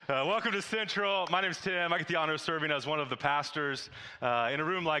Welcome to Central. My name is Tim. I get the honor of serving as one of the pastors. In a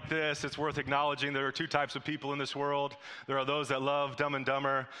room like this, it's worth acknowledging there are two types of people in this world. There are those that love Dumb and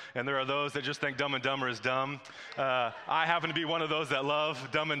Dumber, and there are those that just think Dumb and Dumber is dumb. I happen to be one of those that love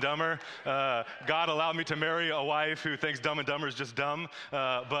Dumb and Dumber. God allowed me to marry a wife who thinks Dumb and Dumber is just dumb,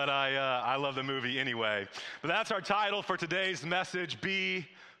 but I love the movie anyway. But that's our title for today's message, Be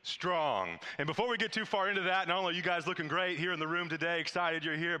Strong. And before we get too far into that, not only are you guys looking great here in the room today, excited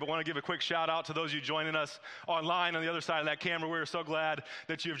you're here, but want to give a quick shout out to those of you joining us online on the other side of that camera. We're so glad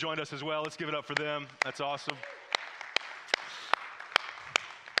that you've joined us as well. Let's give it up for them. That's awesome.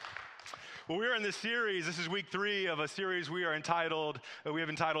 Well, we're in this series. This is week 3 of a series we have entitled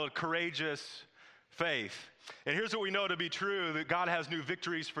Courageous Faith. And here's what we know to be true, that God has new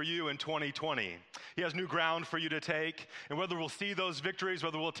victories for you in 2020. He has new ground for you to take. And whether we'll see those victories,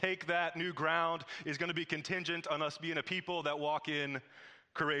 whether we'll take that new ground, is going to be contingent on us being a people that walk in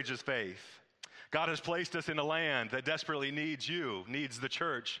courageous faith. God has placed us in a land that desperately needs you, needs the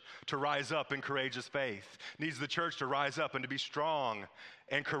church to rise up in courageous faith, needs the church to rise up and to be strong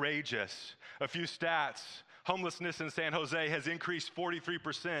and courageous. A few stats. Homelessness in San Jose has increased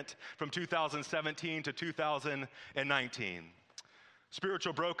 43% from 2017 to 2019.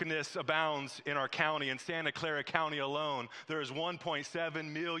 Spiritual brokenness abounds in our county. In Santa Clara County alone, there is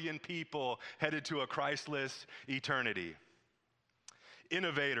 1.7 million people headed to a Christless eternity.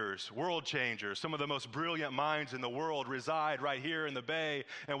 Innovators, world changers, some of the most brilliant minds in the world reside right here in the Bay.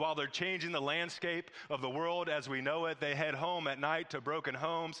 And while they're changing the landscape of the world as we know it, they head home at night to broken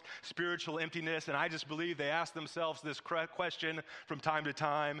homes, spiritual emptiness. And I just believe they ask themselves this question from time to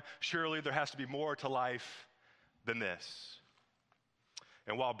time: surely there has to be more to life than this.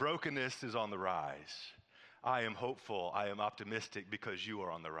 And while brokenness is on the rise, I am hopeful, I am optimistic, because you are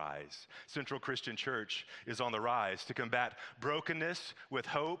on the rise. Central Christian Church is on the rise to combat brokenness with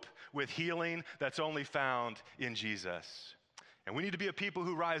hope, with healing that's only found in Jesus. And we need to be a people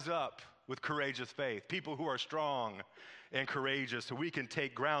who rise up with courageous faith, people who are strong and courageous, so we can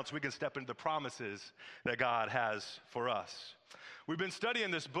take ground, so we can step into the promises that God has for us. We've been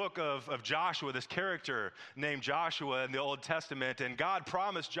studying this book of Joshua, this character named Joshua in the Old Testament, and God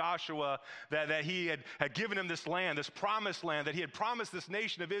promised Joshua that he had given him this land, this promised land, that he had promised this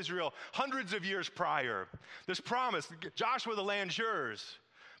nation of Israel hundreds of years prior. This promise, Joshua, the land's yours,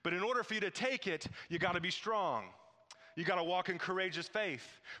 but in order for you to take it, you got to be strong. You got to walk in courageous faith.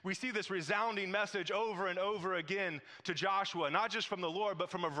 We see this resounding message over and over again to Joshua, not just from the Lord, but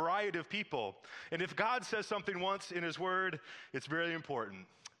from a variety of people. And if God says something once in his word, it's very important.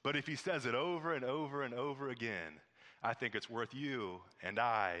 But if he says it over and over and over again, I think it's worth you and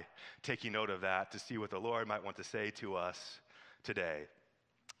I taking note of that to see what the Lord might want to say to us today.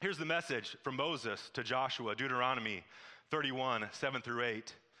 Here's the message from Moses to Joshua, Deuteronomy 31, 7 through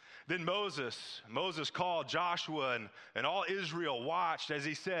 8. Then Moses called Joshua, and all Israel watched as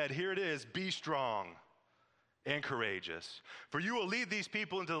he said, here it is, be strong and courageous. For you will lead these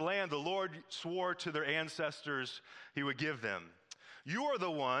people into the land the Lord swore to their ancestors he would give them. You are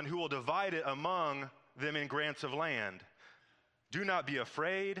the one who will divide it among them in grants of land. Do not be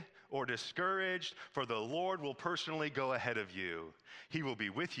afraid or discouraged, for the Lord will personally go ahead of you. He will be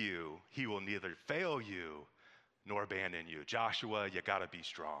with you. He will neither fail you nor abandon you. Joshua, you got to be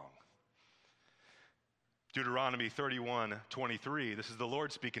strong. Deuteronomy 31:23, this is the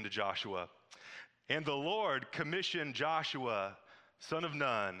Lord speaking to Joshua. And the Lord commissioned Joshua, son of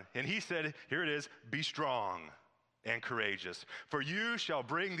Nun, and he said, here it is, be strong and courageous, for you shall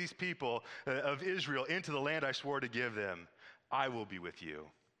bring these people of Israel into the land I swore to give them. I will be with you.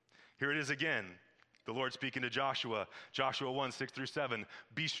 Here it is again, the Lord speaking to Joshua, Joshua 1:6 through 7,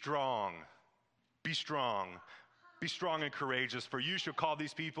 be strong, be strong. Be strong and courageous, for you shall call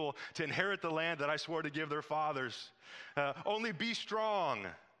these people to inherit the land that I swore to give their fathers. Only be strong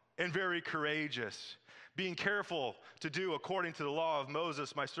and very courageous, being careful to do according to the law of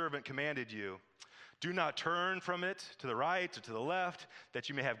Moses, my servant, commanded you. Do not turn from it to the right or to the left, that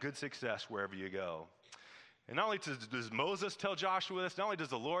you may have good success wherever you go. And not only does Moses tell Joshua this, not only does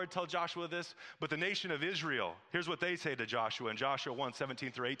the Lord tell Joshua this, but the nation of Israel, here's what they say to Joshua in Joshua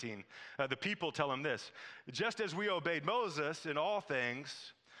 1:17 through 18. The people tell him this: just as we obeyed Moses in all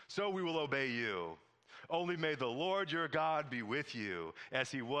things, so we will obey you. Only may the Lord your God be with you as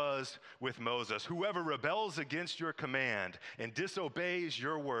he was with Moses. Whoever rebels against your command and disobeys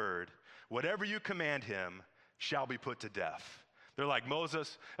your word, whatever you command him shall be put to death. They're like,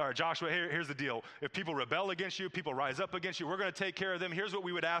 Moses, or Joshua, here's the deal. If people rebel against you, people rise up against you, we're going to take care of them. Here's what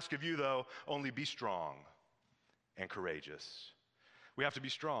we would ask of you, though. Only be strong and courageous. We have to be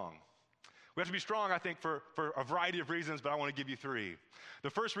strong. We have to be strong, I think, for a variety of reasons, but I want to give you three. The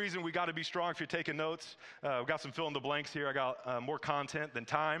first reason we got to be strong, if you're taking notes, we've got some fill in the blanks here. I got more content than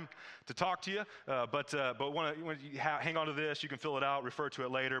time to talk to you, but when you hang on to this, you can fill it out, refer to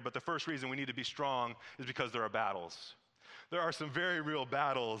it later. But the first reason we need to be strong is because there are battles. There are some very real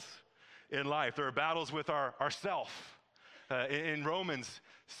battles in life. There are battles with ourself. In Romans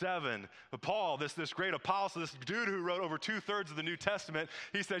 7, Paul, this great apostle, this dude who wrote over 2/3 of the New Testament,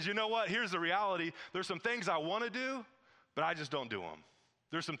 he says, you know what, here's the reality. There's some things I want to do, but I just don't do them.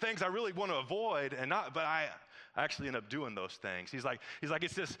 There's some things I really want to avoid, but I actually end up doing those things. He's like,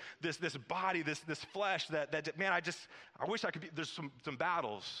 it's this body, this flesh that man, I wish I could be. There's some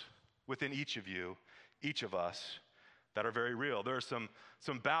battles within each of you, each of us, that are very real. There are some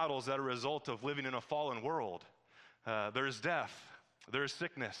battles that are a result of living in a fallen world. There's death, there's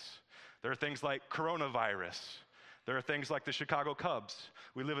sickness, there are things like coronavirus, there are things like the Chicago Cubs.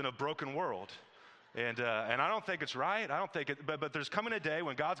 We live in a broken world, and I don't think it's right. I don't think it, but there's coming a day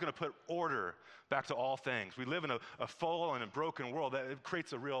when God's going to put order back to all things. We live in a fallen and broken world that it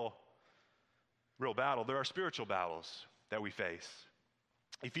creates a real battle. There are spiritual battles that we face.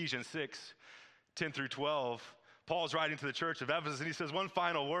 Ephesians 6:10-12, Paul's writing to the church of Ephesus, and he says one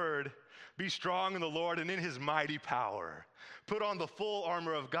final word: be strong in the Lord and in his mighty power. Put on the full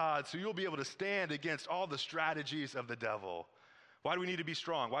armor of God so you'll be able to stand against all the strategies of the devil. Why do we need to be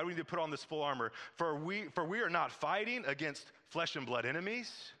strong? Why do we need to put on this full armor? For we are not fighting against flesh and blood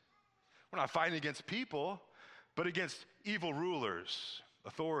enemies. We're not fighting against people, but against evil rulers,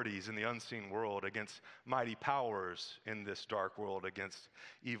 authorities in the unseen world, against mighty powers in this dark world, against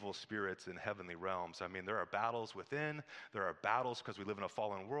evil spirits in heavenly realms. I mean, there are battles within. There are battles because we live in a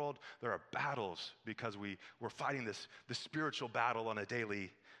fallen world. There are battles because we're fighting this spiritual battle on a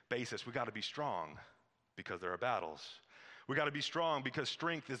daily basis. We got to be strong because there are battles. We got to be strong because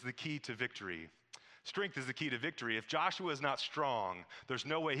strength is the key to victory. Strength is the key to victory. If Joshua is not strong, there's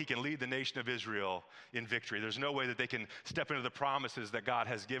no way he can lead the nation of Israel in victory. There's no way that they can step into the promises that God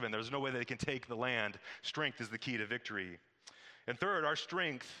has given. There's no way they can take the land. Strength is the key to victory. And third, our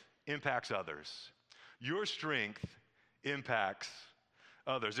strength impacts others. Your strength impacts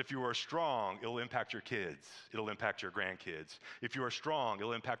others. If you are strong, it'll impact your kids. It'll impact your grandkids. If you are strong,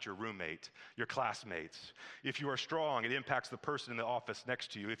 it'll impact your roommate, your classmates. If you are strong, it impacts the person in the office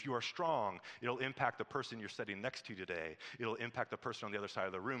next to you. If you are strong, it'll impact the person you're sitting next to today. It'll impact the person on the other side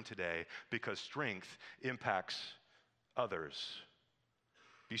of the room today, because strength impacts others.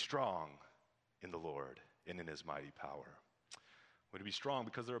 Be strong in the Lord and in his mighty power. We need to be strong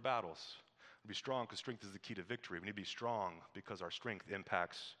because there are battles. We need to be strong because strength is the key to victory. We need to be strong because our strength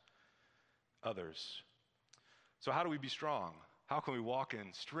impacts others. So how do we be strong? How can we walk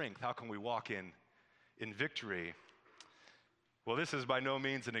in strength? How can we walk in victory? Well, this is by no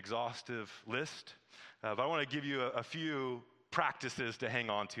means an exhaustive list, but I want to give you a few practices to hang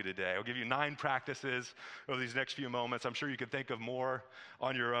on to today. I'll give you 9 practices over these next few moments. I'm sure you can think of more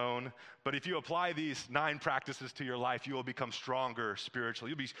on your own, but if you apply these 9 practices to your life, you will become stronger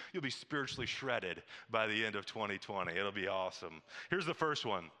spiritually. You'll be spiritually shredded by the end of 2020. It'll be awesome. Here's the first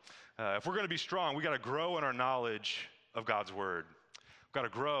one. If we're going to be strong, we got to grow in our knowledge of God's word. We've got to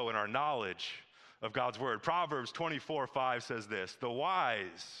grow in our knowledge of God's word. Proverbs 24:5 says this: the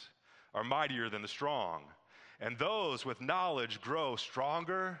wise are mightier than the strong, and those with knowledge grow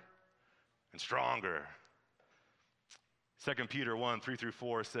stronger and stronger. 2 Peter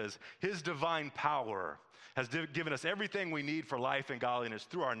 1:3-4 says, his divine power has given us everything we need for life and godliness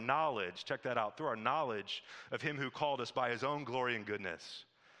through our knowledge, check that out, through our knowledge of him who called us by his own glory and goodness.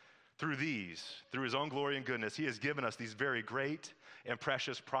 Through his own glory and goodness, he has given us these very great and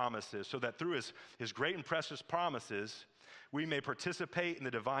precious promises, so that through his great and precious promises, we may participate in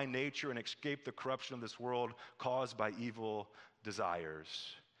the divine nature and escape the corruption of this world caused by evil desires.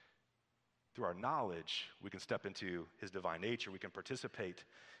 Through our knowledge, we can step into his divine nature. We can participate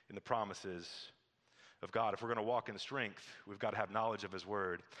in the promises of God. If we're going to walk in strength, we've got to have knowledge of his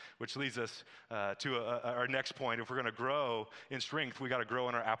word, which leads us to our next point. If we're going to grow in strength, we got to grow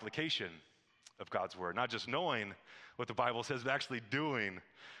in our application of God's word. Not just knowing what the Bible says, but actually doing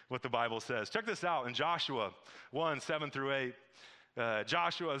what the Bible says. Check this out in Joshua 1:7-8.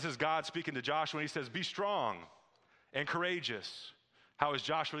 Joshua, this is God speaking to Joshua, and he says, be strong and courageous. How is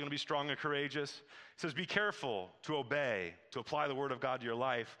Joshua going to be strong and courageous? He says, be careful to obey, to apply the word of God to your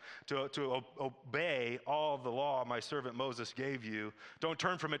life, to obey all of the law my servant Moses gave you. Don't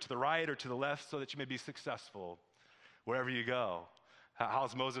turn from it to the right or to the left, so that you may be successful wherever you go.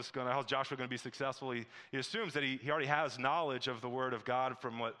 How's Joshua going to be successful? He assumes that he already has knowledge of the word of God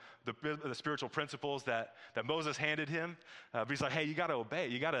from what the spiritual principles that Moses handed him. But he's like, hey, you got to obey.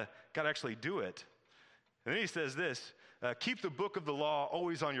 You got to actually do it. And then he says this, keep the book of the law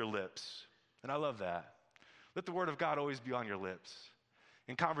always on your lips. And I love that. Let the word of God always be on your lips.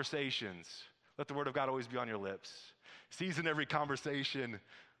 In conversations, let the word of God always be on your lips. Season every conversation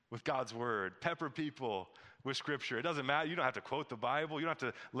with God's word. Pepper people with scripture. It doesn't matter. You don't have to quote the Bible. You don't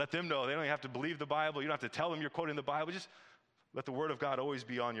have to let them know. They don't even have to believe the Bible. You don't have to tell them you're quoting the Bible. Just let the word of God always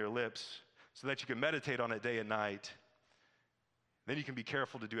be on your lips so that you can meditate on it day and night. Then you can be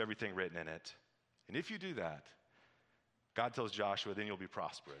careful to do everything written in it. And if you do that, God tells Joshua, then you'll be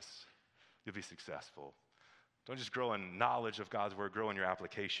prosperous. You'll be successful. Don't just grow in knowledge of God's word, grow in your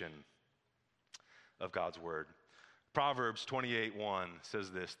application of God's word. Proverbs 28:1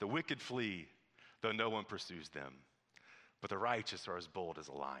 says this, the wicked flee, though no one pursues them, but the righteous are as bold as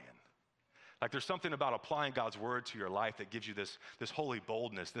a lion. Like there's something about applying God's word to your life that gives you this holy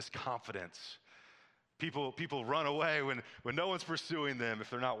boldness, this confidence. People run away when no one's pursuing them if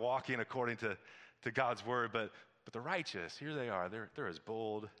they're not walking according to God's word, but the righteous, here they are, they're as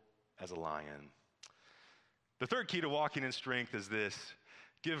bold as a lion. The third key to walking in strength is this,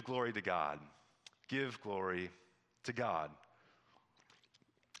 give glory to God. Give glory to God.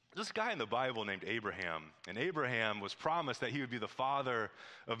 This guy in the Bible named Abraham, and Abraham was promised that he would be the father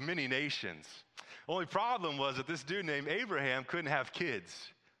of many nations. Only problem was that this dude named Abraham couldn't have kids.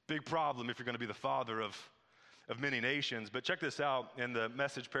 Big problem if you're going to be the father of many nations. But check this out in the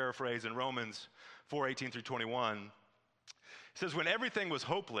Message paraphrase in Romans 4:18 through 21. It says, when everything was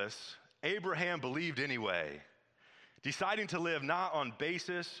hopeless, Abraham believed anyway, deciding to live not on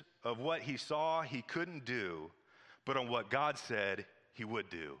basis of what he saw he couldn't do, but on what God said he would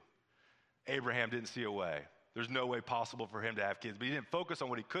do. Abraham didn't see a way. There's no way possible for him to have kids, but he didn't focus on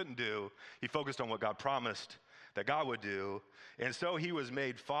what he couldn't do. He focused on what God promised that God would do. And so he was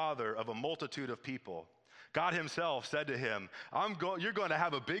made father of a multitude of people. God himself said to him, you're going to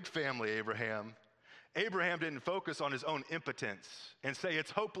have a big family, Abraham. Abraham didn't focus on his own impotence and say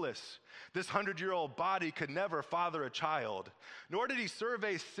it's hopeless. This 100-year-old body could never father a child. Nor did he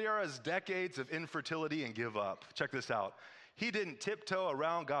survey Sarah's decades of infertility and give up. Check this out. He didn't tiptoe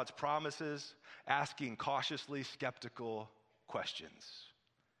around God's promises, asking cautiously skeptical questions.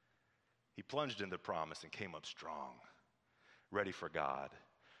 He plunged into the promise and came up strong, ready for God,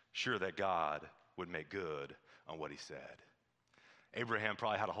 sure that God would make good on what he said. Abraham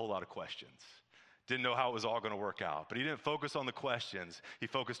probably had a whole lot of questions. Didn't know how it was all going to work out, but he didn't focus on the questions. He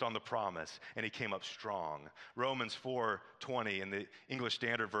focused on the promise, and he came up strong. Romans 4:20 in the English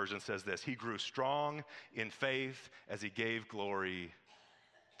Standard Version says this, he grew strong in faith as he gave glory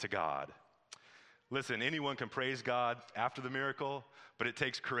to God. Listen, anyone can praise God after the miracle, but it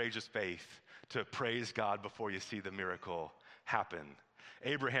takes courageous faith to praise God before you see the miracle happen.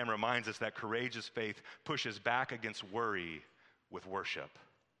 Abraham reminds us that courageous faith pushes back against worry with worship.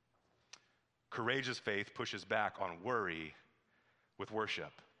 Courageous faith pushes back on worry with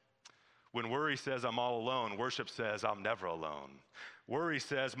worship. When worry says I'm all alone, worship says I'm never alone. Worry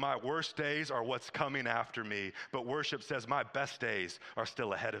says my worst days are what's coming after me, but worship says my best days are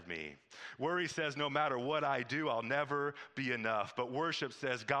still ahead of me. Worry says no matter what I do, I'll never be enough, but worship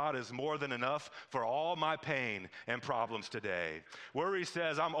says God is more than enough for all my pain and problems today. Worry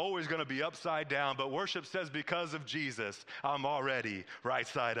says I'm always going to be upside down, but worship says because of Jesus, I'm already right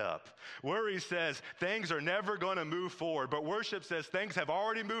side up. Worry says things are never going to move forward, but worship says things have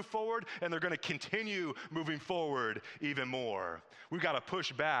already moved forward and they're going to continue moving forward even more. We've got to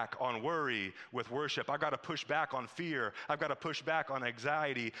push back on worry with worship. I've got to push back on fear. I've got to push back on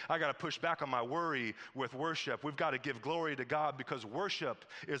anxiety. I've got to push back on my worry with worship. We've got to give glory to God because worship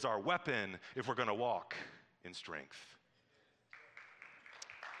is our weapon if we're going to walk in strength.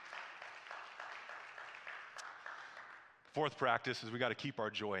 Fourth practice is we got to keep our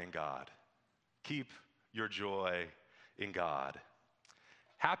joy in God. Keep your joy in God.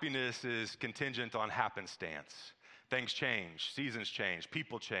 Happiness is contingent on happenstance. Things change, seasons change,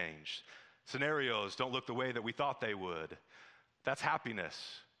 people change. Scenarios don't look the way that we thought they would. That's happiness.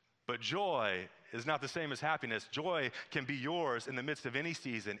 But joy is not the same as happiness. Joy can be yours in the midst of any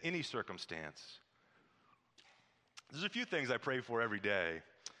season, any circumstance. There's a few things I pray for every day.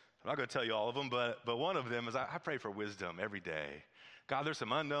 I'm not going to tell you all of them, but one of them is I pray for wisdom every day. God, there's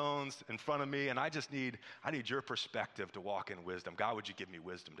some unknowns in front of me, and I need your perspective to walk in wisdom. God, would you give me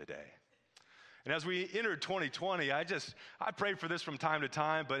wisdom today? And as we entered 2020, I prayed for this from time to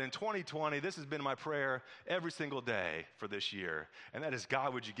time, but in 2020, this has been my prayer every single day for this year, and that is,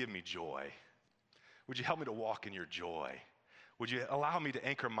 God, would you give me joy? Would you help me to walk in your joy? Would you allow me to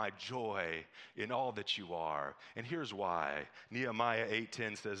anchor my joy in all that you are? And here's why. Nehemiah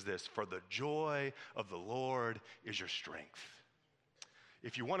 8:10 says this, for the joy of the Lord is your strength.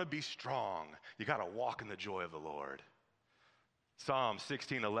 If you want to be strong, you got to walk in the joy of the Lord. Psalm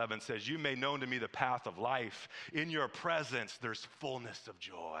 16:11 says, you made known to me the path of life. In your presence, there's fullness of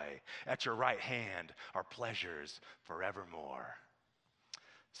joy. At your right hand are pleasures forevermore.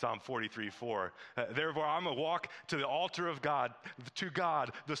 Psalm 43:4, therefore I'm going to walk to the altar of God, to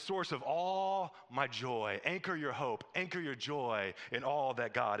God, the source of all my joy. Anchor your hope, anchor your joy in all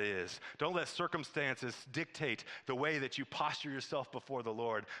that God is. Don't let circumstances dictate the way that you posture yourself before the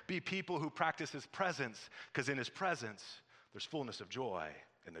Lord. Be people who practice his presence, because in his presence, there's fullness of joy,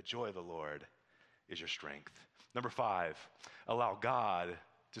 and the joy of the Lord is your strength. Number 5, allow God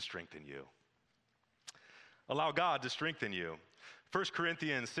to strengthen you. Allow God to strengthen you. 1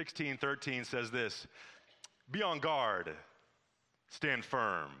 Corinthians 16:13 says this, be on guard, stand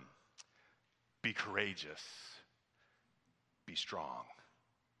firm, be courageous, be strong,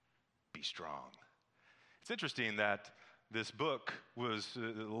 be strong. It's interesting that this book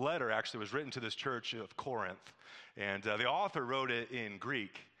the letter actually was written to this church of Corinth, and the author wrote it in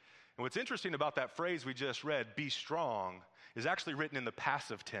Greek. And what's interesting about that phrase we just read, be strong, is actually written in the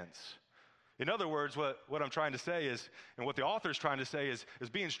passive tense. In other words, what I'm trying to say is, and what the author is trying to say is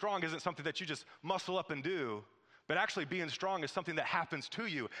being strong isn't something that you just muscle up and do, but actually being strong is something that happens to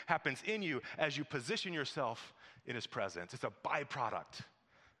you, happens in you as you position yourself in his presence. It's a byproduct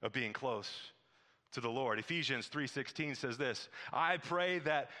of being close to the Lord. Ephesians 3:16 says this, I pray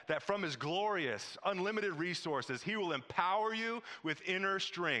that from his glorious, unlimited resources, he will empower you with inner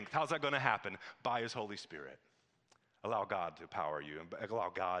strength. How's that going to happen? By his Holy Spirit. Allow God to empower you and allow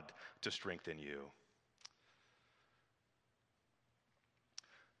God to strengthen you.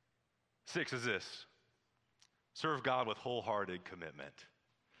 6 is this, serve God with wholehearted commitment.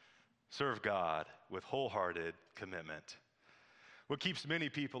 Serve God with wholehearted commitment. What keeps many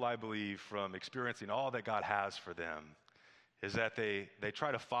people, I believe, from experiencing all that God has for them is that they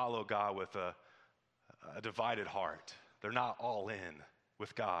try to follow God with a divided heart. They're not all in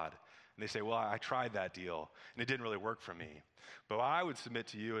with God. And they say, well, I tried that deal, and it didn't really work for me. But what I would submit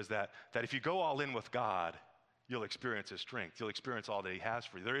to you is that if you go all in with God, you'll experience his strength. You'll experience all that he has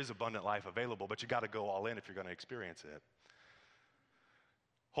for you. There is abundant life available, but you got to go all in if you're going to experience it.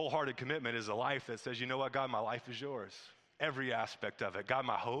 Wholehearted commitment is a life that says, you know what, God, my life is yours. Every aspect of it. God,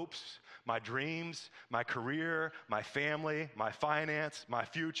 my hopes, my dreams, my career, my family, my finance, my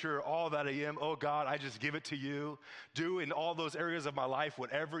future, all that I am, oh God, I just give it to you. Do in all those areas of my life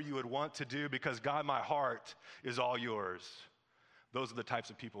whatever you would want to do, because God, my heart is all yours. Those are the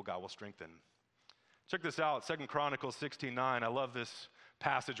types of people God will strengthen. Check this out, 2 Chronicles 16:9. I love this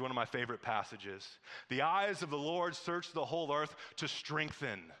passage, one of my favorite passages. The eyes of the Lord search the whole earth to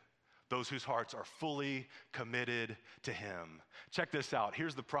strengthen those whose hearts are fully committed to him. Check this out.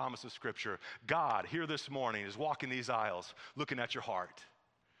 Here's the promise of Scripture. God, here this morning, is walking these aisles, looking at your heart.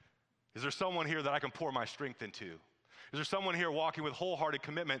 Is there someone here that I can pour my strength into? Is there someone here walking with wholehearted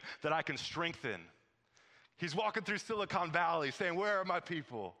commitment that I can strengthen? He's walking through Silicon Valley saying, where are my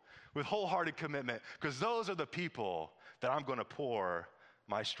people? With wholehearted commitment, because those are the people that I'm going to pour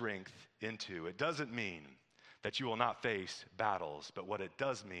my strength into. It doesn't mean that you will not face battles, but what it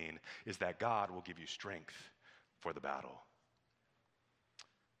does mean is that God will give you strength for the battle.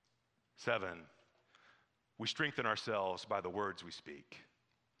 7, we strengthen ourselves by the words we speak.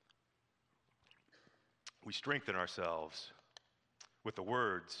 We strengthen ourselves with the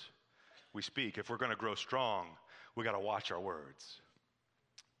words we speak. If we're going to grow strong, we got to watch our words.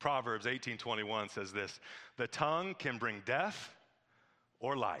 Proverbs 18:21 says this, the tongue can bring death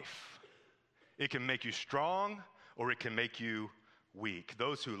or life. It can make you strong or it can make you weak.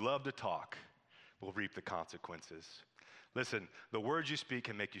 Those who love to talk will reap the consequences. Listen, the words you speak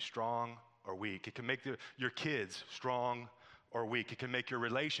can make you strong or weak. It can make your kids strong or weak. It can make your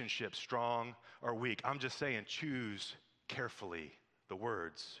relationships strong or weak. I'm just saying, choose carefully the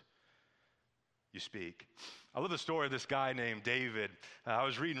words you speak. I love the story of this guy named David. I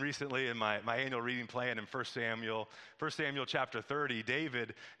was reading recently in my annual reading plan in 1 Samuel chapter 30.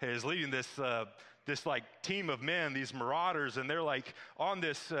 David is leading this like team of men, these marauders, and they're like on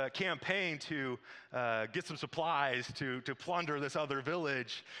this campaign to get some supplies to plunder this other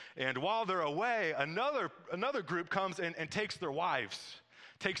village. And while they're away, another group comes and takes their wives,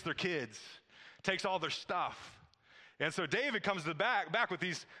 takes their kids, takes all their stuff. And so David comes back with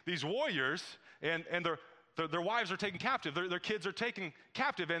these warriors, and their wives are taken captive. Their kids are taken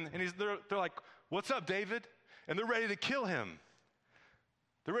captive, and they're like, what's up, David? And they're ready to kill him.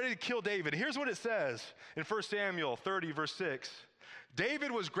 They're ready to kill David. Here's what it says in 1 Samuel 30, verse 6.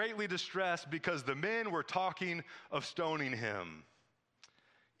 David was greatly distressed because the men were talking of stoning him.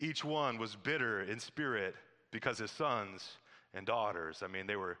 Each one was bitter in spirit because his sons and daughters,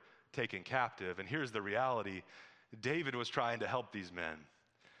 they were taken captive. And here's the reality. David was trying to help these men.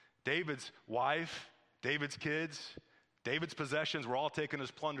 David's wife, David's kids, David's possessions were all taken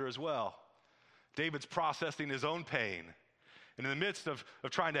as plunder as well. David's processing his own pain. And in the midst of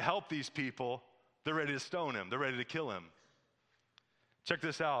trying to help these people, they're ready to stone him. They're ready to kill him. Check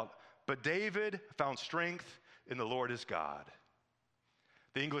this out. But David found strength in the Lord his God.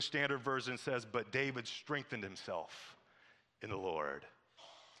 The English Standard Version says, but David strengthened himself in the Lord.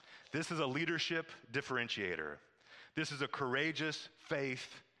 This is a leadership differentiator. This is a courageous faith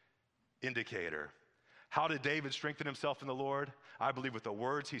indicator. How did David strengthen himself in the Lord? I believe with the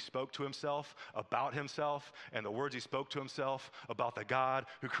words he spoke to himself about himself, and the words he spoke to himself about the God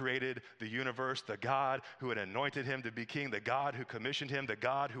who created the universe, the God who had anointed him to be king, the God who commissioned him, the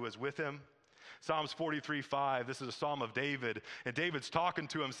God who was with him. Psalms 43:5, this is a psalm of David, and David's talking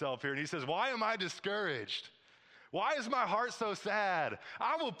to himself here, and he says, why am I discouraged? Why is my heart so sad?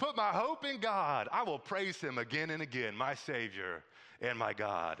 I will put my hope in God. I will praise him again and again, my Savior and my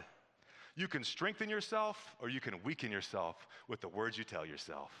God. You can strengthen yourself or you can weaken yourself with the words you tell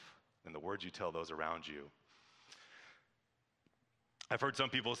yourself and the words you tell those around you. I've heard some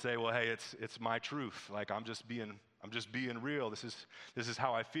people say, well, hey, it's my truth. Like I'm just being real. This is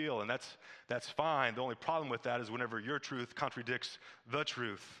how I feel, and that's fine. The only problem with that is whenever your truth contradicts the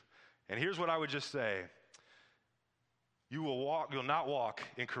truth. And here's what I would just say. You'll not walk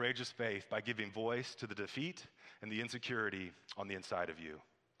in courageous faith by giving voice to the defeat and the insecurity on the inside of you.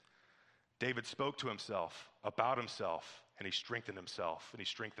 David spoke to himself about himself, and he strengthened himself, and he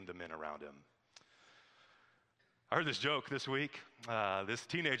strengthened the men around him. I heard this joke this week. This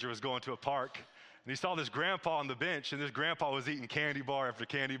teenager was going to a park, and he saw this grandpa on the bench, and this grandpa was eating candy bar after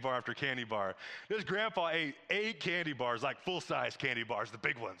candy bar after candy bar. This grandpa ate 8 candy bars, like full-size candy bars, the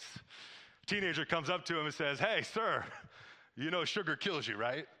big ones. Teenager comes up to him and says, hey, sir, you know sugar kills you,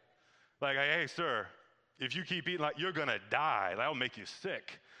 right? Like, hey, sir, if you keep eating, like, you're gonna die. That'll make you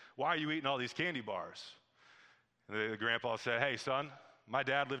sick. Why are you eating all these candy bars? And the grandpa said, hey, son, my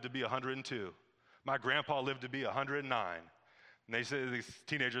dad lived to be 102. My grandpa lived to be 109. And this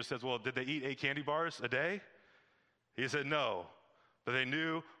teenager says, well, did they eat 8 candy bars a day? He said, no, but they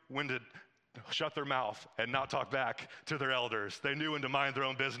knew when to shut their mouth and not talk back to their elders. They knew when to mind their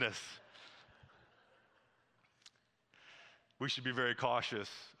own business. We should be very cautious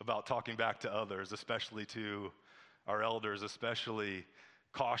about talking back to others, especially to our elders, especially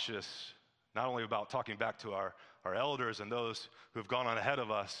cautious not only about talking back to our elders and those who have gone on ahead of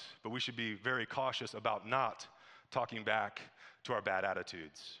us, but we should be very cautious about not talking back to our bad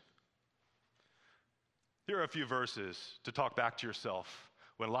attitudes. Here are a few verses to talk back to yourself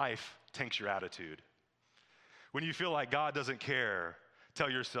when life tanks your attitude. When you feel like God doesn't care, tell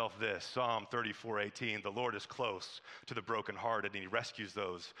yourself this, Psalm 34:18, the Lord is close to the brokenhearted and he rescues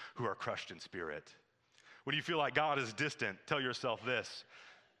those who are crushed in spirit. When you feel like God is distant, tell yourself this,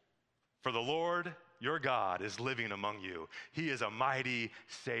 for the Lord your God is living among you. He is a mighty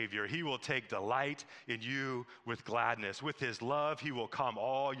Savior. He will take delight in you with gladness. With his love, he will calm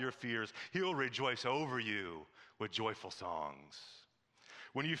all your fears. He will rejoice over you with joyful songs.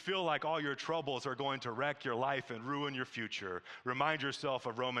 When you feel like all your troubles are going to wreck your life and ruin your future, remind yourself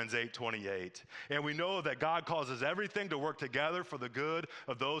of Romans 8:28. And we know that God causes everything to work together for the good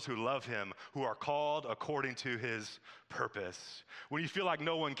of those who love him, who are called according to his purpose. When you feel like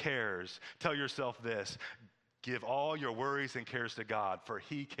no one cares, tell yourself this, give all your worries and cares to God, for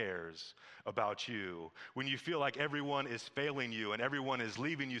he cares about you. When you feel like everyone is failing you and everyone is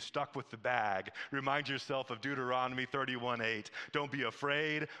leaving you stuck with the bag, remind yourself of Deuteronomy 31:8. Don't be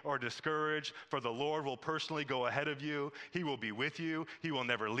afraid or discouraged, for the Lord will personally go ahead of you. He will be with you. He will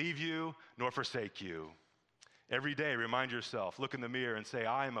never leave you nor forsake you. Every day, remind yourself, look in the mirror and say,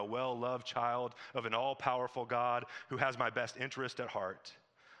 I am a well-loved child of an all-powerful God who has my best interest at heart.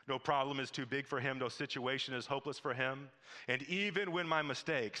 No problem is too big for him. No situation is hopeless for him. And even when my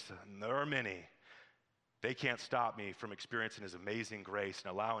mistakes, and there are many, they can't stop me from experiencing his amazing grace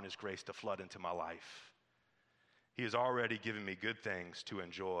and allowing his grace to flood into my life. He has already given me good things to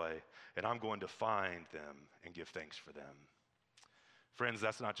enjoy, and I'm going to find them and give thanks for them. Friends,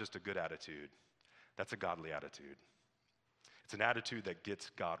 that's not just a good attitude. That's a godly attitude. It's an attitude that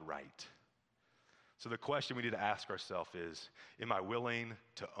gets God right. So the question we need to ask ourselves is, am I willing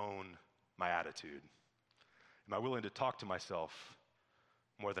to own my attitude? Am I willing to talk to myself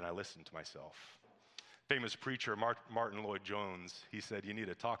more than I listen to myself? Famous preacher Martin Lloyd-Jones, he said, you need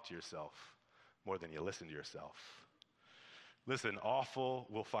to talk to yourself more than you listen to yourself. Listen, awful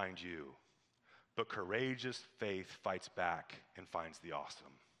will find you, but courageous faith fights back and finds the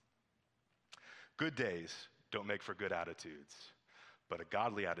awesome. Good days don't make for good attitudes, but a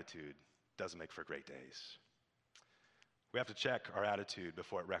godly attitude does make for great days. We have to check our attitude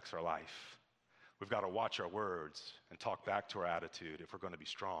before it wrecks our life. We've got to watch our words and talk back to our attitude if we're going to be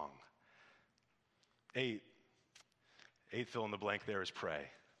strong. Eight, fill in the blank there is pray.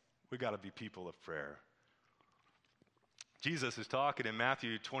 We got to be people of prayer. Jesus is talking in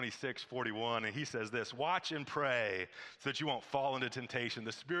Matthew 26:41, and he says this, watch and pray so that you won't fall into temptation.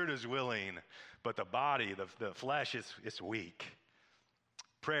 The spirit is willing, but the body, the flesh is weak.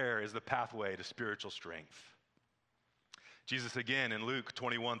 Prayer is the pathway to spiritual strength. Jesus again in Luke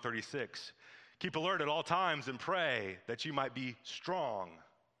 21:36, keep alert at all times and pray that you might be strong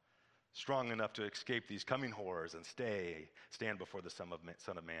enough to escape these coming horrors and stand before the Son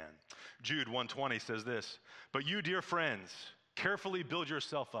of Man. Jude 1:20 says this, but you, dear friends, carefully build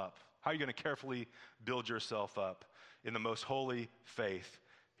yourself up. How are you going to carefully build yourself up in the most holy faith?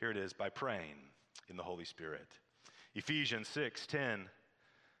 Here it is, by praying in the Holy Spirit. Ephesians 6:10,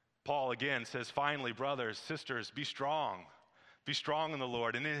 Paul again says, finally, brothers, sisters, be strong in the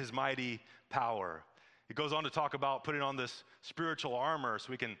Lord and in his mighty power. It goes on to talk about putting on this spiritual armor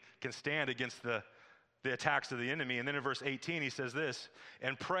so we can stand against the attacks of the enemy. And then in verse 18, he says this,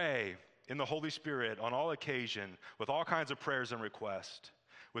 and pray in the Holy Spirit on all occasion with all kinds of prayers and requests.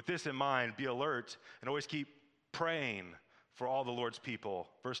 With this in mind, be alert and always keep praying for all the Lord's people.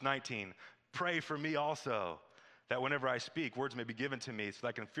 Verse 19, pray for me also, that whenever I speak, words may be given to me so that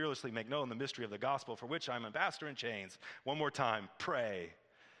I can fearlessly make known the mystery of the gospel for which I am ambassador in chains. One more time, pray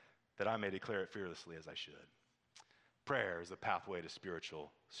that I may declare it fearlessly as I should. Prayer is a pathway to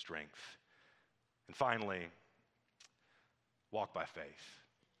spiritual strength. And finally, walk by faith.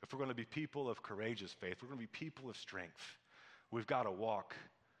 If we're going to be people of courageous faith, we're going to be people of strength, we've got to walk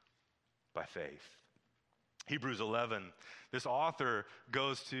by faith. Hebrews 11, this author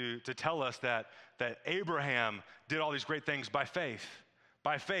goes to tell us that Abraham did all these great things by faith.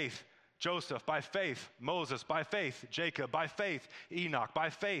 By faith, Joseph, by faith, Moses, by faith, Jacob, by faith, Enoch, by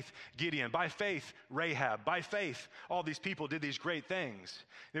faith, Gideon, by faith, Rahab, by faith. All these people did these great things.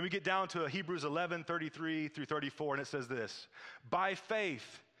 Then we get down to Hebrews 11:33 through 34, and it says this, by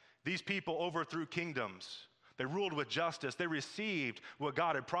faith, these people overthrew kingdoms. They ruled with justice. They received what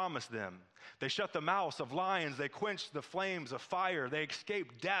God had promised them. They shut the mouths of lions. They quenched the flames of fire. They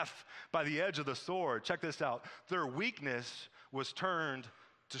escaped death by the edge of the sword. Check this out. Their weakness was turned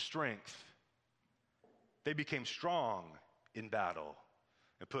to strength. They became strong in battle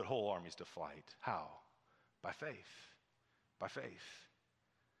and put whole armies to flight. How? By faith. By faith.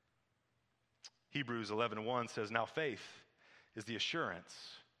 Hebrews 11:1 says, now faith is the assurance.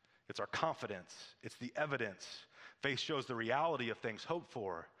 It's our confidence. It's the evidence. Faith shows the reality of things hoped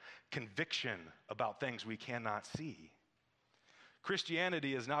for, conviction about things we cannot see.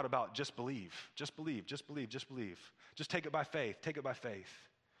 Christianity is not about just believe, just believe, just believe, just believe. Just take it by faith, take it by faith.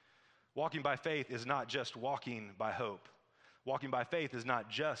 Walking by faith is not just walking by hope. Walking by faith is not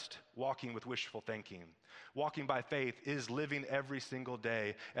just walking with wishful thinking. Walking by faith is living every single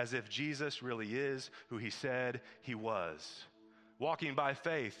day as if Jesus really is who he said he was. Walking by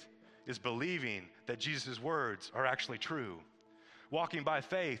faith is believing that Jesus' words are actually true. Walking by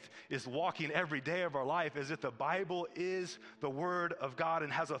faith is walking every day of our life as if the Bible is the Word of God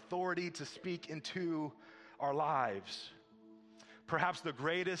and has authority to speak into our lives. Perhaps the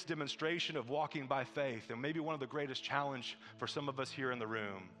greatest demonstration of walking by faith, and maybe one of the greatest challenge for some of us here in the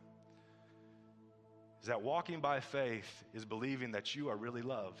room, is that walking by faith is believing that you are really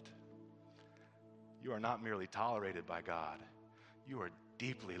loved. You are not merely tolerated by God. You are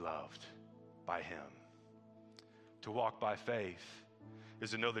deeply loved by him. To walk by faith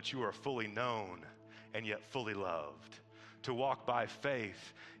is to know that you are fully known and yet fully loved. To walk by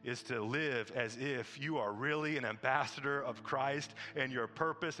faith is to live as if you are really an ambassador of Christ and your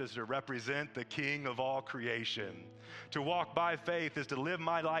purpose is to represent the King of all creation. To walk by faith is to live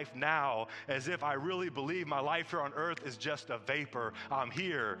my life now as if I really believe my life here on earth is just a vapor. I'm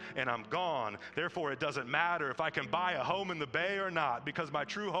here and I'm gone. Therefore, it doesn't matter if I can buy a home in the Bay or not, because my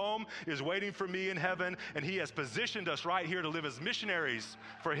true home is waiting for me in heaven, and he has positioned us right here to live as missionaries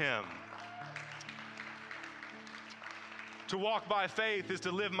for him. To walk by faith is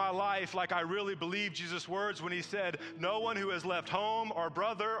to live my life like I really believe Jesus' words when he said, no one who has left home or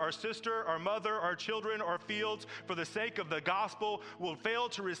brother or sister or mother or children or fields for the sake of the gospel will fail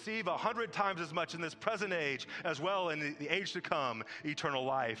to receive 100 times as much in this present age as well in the age to come, eternal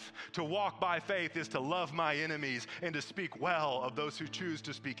life. To walk by faith is to love my enemies and to speak well of those who choose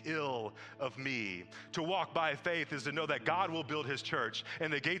to speak ill of me. To walk by faith is to know that God will build his church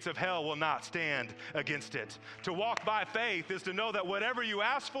and the gates of hell will not stand against it. To walk by faith is to know that whatever you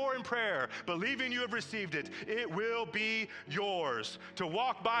ask for in prayer, believing you have received it, it will be yours. To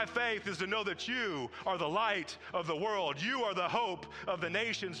walk by faith is to know that you are the light of the world. You are the hope of the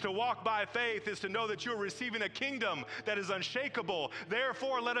nations. To walk by faith is to know that you are receiving a kingdom that is unshakable.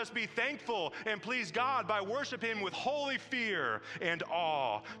 Therefore, let us be thankful and please God by worshiping him with holy fear and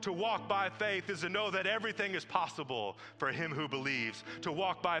awe. To walk by faith is to know that everything is possible for him who believes. To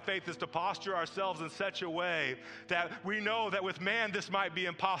walk by faith is to posture ourselves in such a way that we know that with man this might be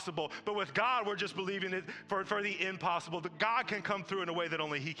impossible, but with God we're just believing it for the impossible, that God can come through in a way that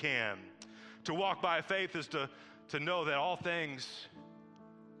only he can. To walk by faith is to know that all things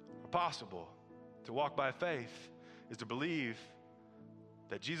are possible. To walk by faith is to believe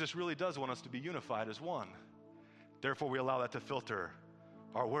that Jesus really does want us to be unified as one. Therefore, we allow that to filter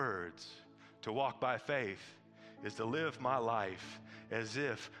our words. To walk by faith is to live my life as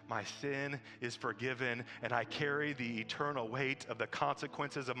if my sin is forgiven and I carry the eternal weight of the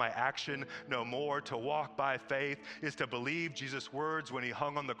consequences of my action no more. To walk by faith is to believe Jesus' words when he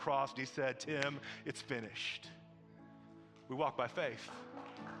hung on the cross. He said, Tim, it's finished. We walk by faith.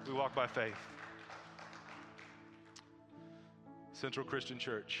 We walk by faith. Central Christian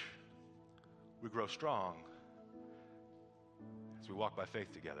Church, we grow strong as we walk by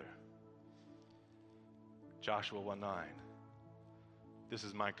faith together. Joshua 1:9. This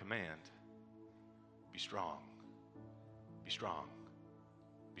is my command. Be strong. Be strong.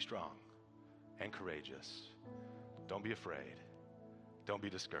 Be strong and courageous. Don't be afraid. Don't be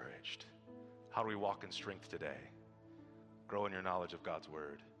discouraged. How do we walk in strength today? Grow in your knowledge of God's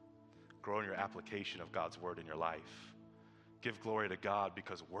word. Grow in your application of God's word in your life. Give glory to God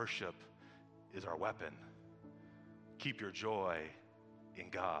because worship is our weapon. Keep your joy in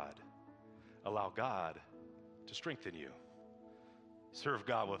God. Allow God to strengthen you. Serve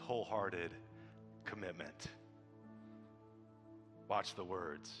God with wholehearted commitment. Watch the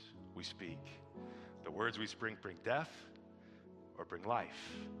words we speak. The words we speak bring death or bring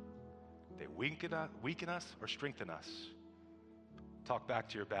life. They weaken us or strengthen us. Talk back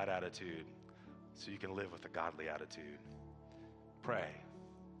to your bad attitude so you can live with a godly attitude. Pray,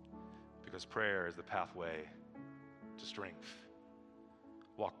 because prayer is the pathway to strength.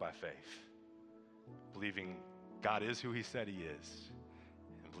 Walk by faith, believing God is who he said he is,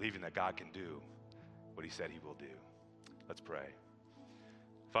 and believing that God can do what he said he will do. Let's pray.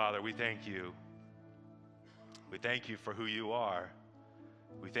 Father, we thank you. We thank you for who you are.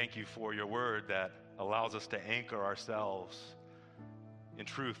 We thank you for your word that allows us to anchor ourselves in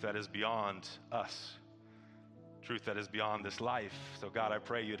truth that is beyond us, truth that is beyond this life. So God, I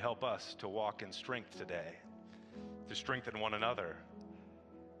pray you'd help us to walk in strength today, to strengthen one another,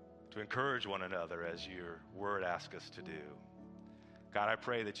 to encourage one another as your word asks us to do. God, I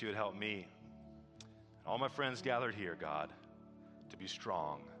pray that you would help me and all my friends gathered here, God, to be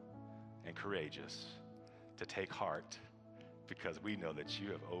strong and courageous, to take heart, because we know that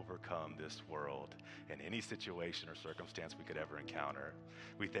you have overcome this world in any situation or circumstance we could ever encounter.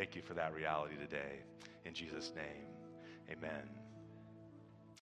 We thank you for that reality today. In Jesus' name, amen.